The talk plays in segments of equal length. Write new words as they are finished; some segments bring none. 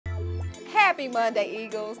Happy Monday,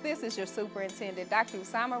 Eagles. This is your superintendent, Dr.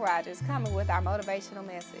 Usama Rogers, coming with our motivational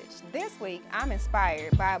message. This week, I'm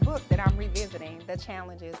inspired by a book that I'm revisiting, The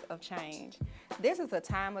Challenges of Change. This is a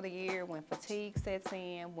time of the year when fatigue sets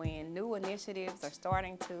in, when new initiatives are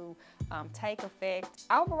starting to take effect.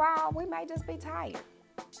 Overall, we may just be tired.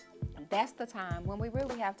 That's the time when we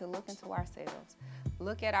really have to look into ourselves,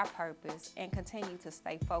 look at our purpose, and continue to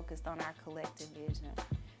stay focused on our collective vision.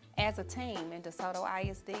 As a team in DeSoto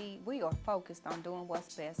ISD, we are focused on doing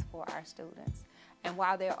what's best for our students. And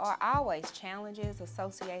while there are always challenges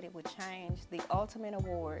associated with change, the ultimate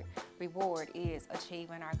reward is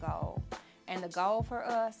achieving our goal. And the goal for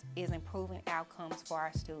us is improving outcomes for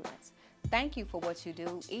our students. Thank you for what you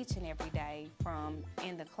do each and every day, from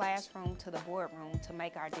in the classroom to the boardroom, to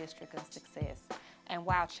make our district a success. And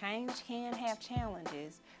while change can have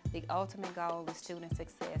challenges, the ultimate goal is student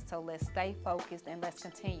success. So let's stay focused and let's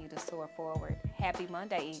continue to soar forward. Happy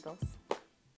Monday, Eagles.